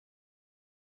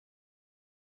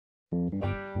Hi,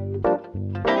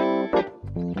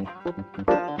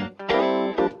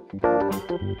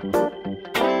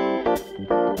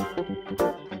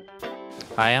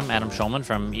 I'm Adam Schulman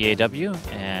from EAW,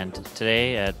 and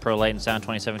today at Prolight Sound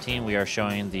 2017 we are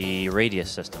showing the Radius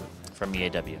system from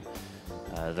EAW.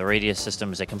 The Radius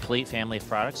system is a complete family of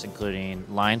products including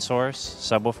line source,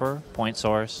 subwoofer, point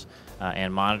source,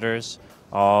 and monitors,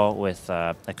 all with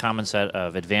a common set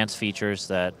of advanced features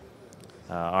that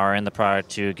are in the product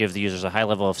to give the users a high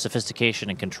level of sophistication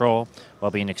and control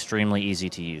while being extremely easy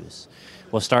to use.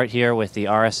 We'll start here with the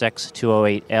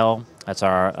RSX208L. That's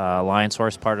our line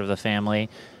source part of the family.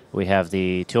 We have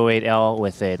the 208L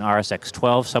with an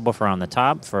RSX12 subwoofer on the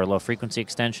top for low frequency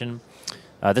extension.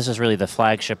 This is really the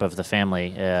flagship of the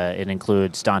family. It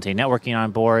includes Dante networking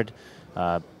on board,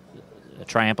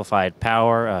 tri-amplified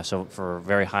power, so for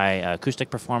very high acoustic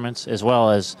performance, as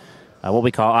well as what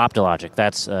we call Optologic.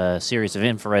 That's a series of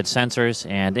infrared sensors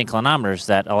and inclinometers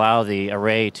that allow the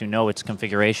array to know its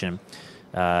configuration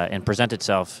and present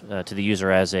itself to the user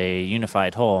as a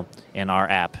unified whole in our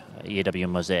app, EAW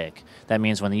Mosaic. That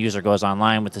means when the user goes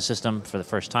online with the system for the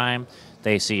first time,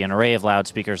 they see an array of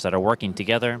loudspeakers that are working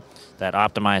together, that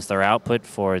optimize their output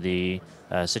for the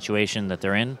situation that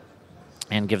they're in,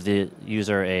 and give the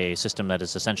user a system that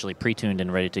is essentially pre-tuned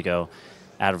and ready to go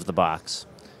out of the box.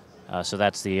 So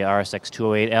that's the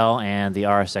RSX208L and the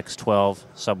RSX12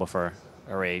 subwoofer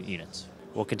array units.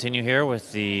 We'll continue here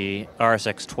with the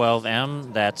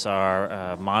RSX12M. That's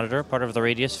our monitor, part of the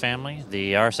Radius family.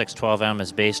 The RSX12M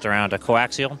is based around a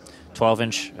coaxial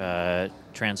 12-inch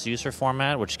transducer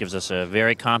format, which gives us a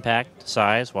very compact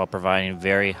size while providing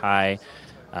very high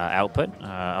output.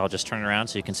 I'll just turn it around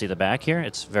so you can see the back here.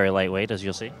 It's very lightweight, as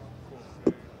you'll see.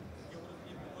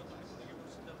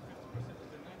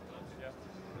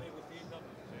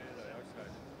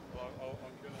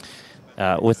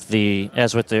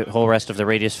 As with the whole rest of the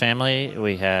Radius family,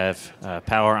 we have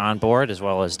power on board as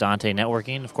well as Dante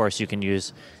networking. Of course, you can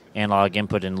use analog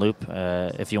input and loop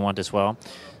if you want as well.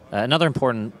 Another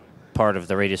important part of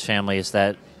the Radius family is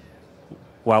that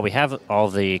while we have all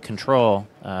the control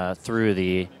through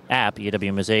the app,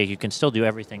 EAW Mosaic, you can still do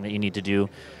everything that you need to do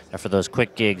for those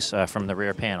quick gigs from the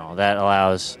rear panel. That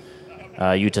allows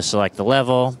you to select the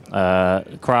level,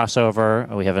 crossover.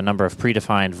 We have a number of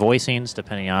predefined voicings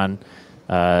depending on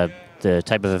the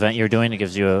type of event you're doing. It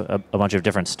gives you a bunch of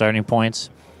different starting points,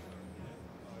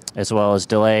 as well as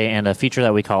delay and a feature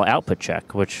that we call output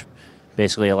check, which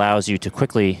basically allows you to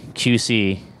quickly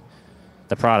QC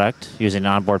the product using an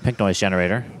onboard pink noise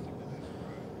generator.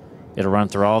 It'll run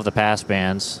through all of the pass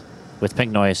bands with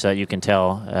pink noise so that you can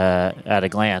tell at a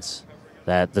glance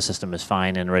that the system is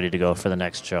fine and ready to go for the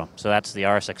next show. So that's the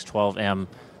RSX12M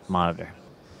monitor.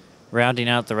 Rounding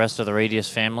out the rest of the Radius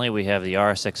family, we have the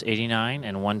RSX89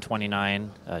 and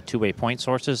 129 two-way point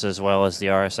sources, as well as the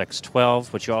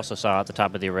RSX12, which you also saw at the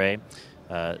top of the array,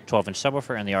 12-inch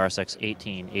subwoofer, and the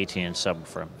RSX18 18-inch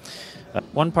subwoofer.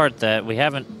 One part that we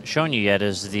haven't shown you yet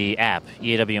is the app,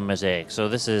 EAW Mosaic. So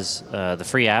this is the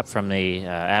free app from the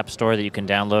App Store that you can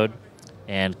download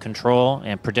and control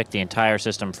and predict the entire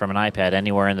system from an iPad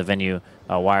anywhere in the venue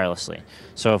wirelessly.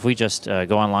 So if we just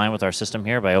go online with our system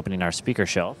here by opening our speaker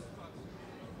shelf,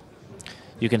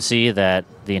 you can see that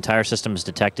the entire system is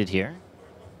detected here.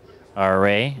 Our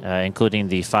array, including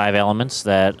the 5 elements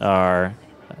that are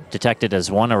detected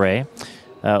as one array.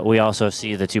 We also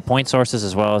see the 2 point sources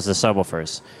as well as the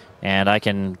subwoofers. And I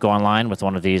can go online with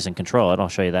one of these and control it. I'll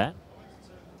show you that.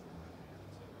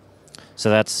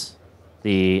 So that's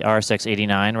the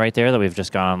RSX89 right there that we've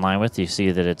just gone online with. You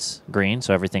see that it's green,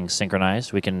 so everything's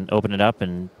synchronized. We can open it up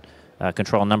and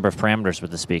control a number of parameters with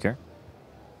the speaker.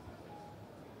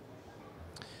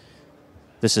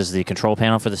 This is the control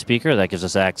panel for the speaker. That gives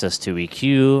us access to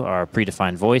EQ, our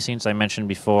predefined voicings I mentioned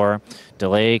before,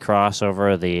 delay,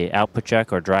 crossover, the output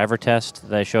check or driver test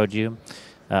that I showed you.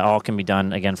 All can be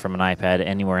done, again, from an iPad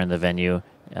anywhere in the venue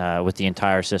with the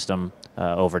entire system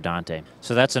over Dante.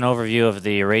 So that's an overview of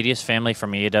the Radius family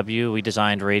from EAW. We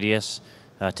designed Radius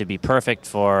to be perfect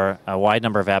for a wide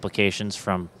number of applications,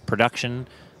 from production,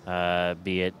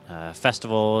 be it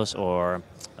festivals or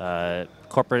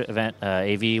corporate event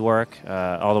AV work,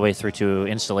 all the way through to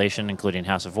installation, including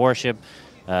house of worship,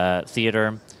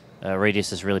 theater.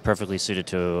 Radius is really perfectly suited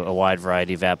to a wide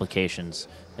variety of applications.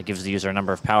 It gives the user a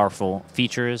number of powerful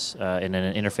features in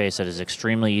an interface that is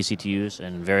extremely easy to use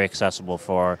and very accessible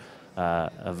for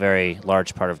a very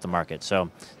large part of the market. So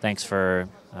thanks for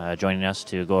joining us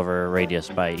to go over Radius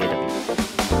by EAW.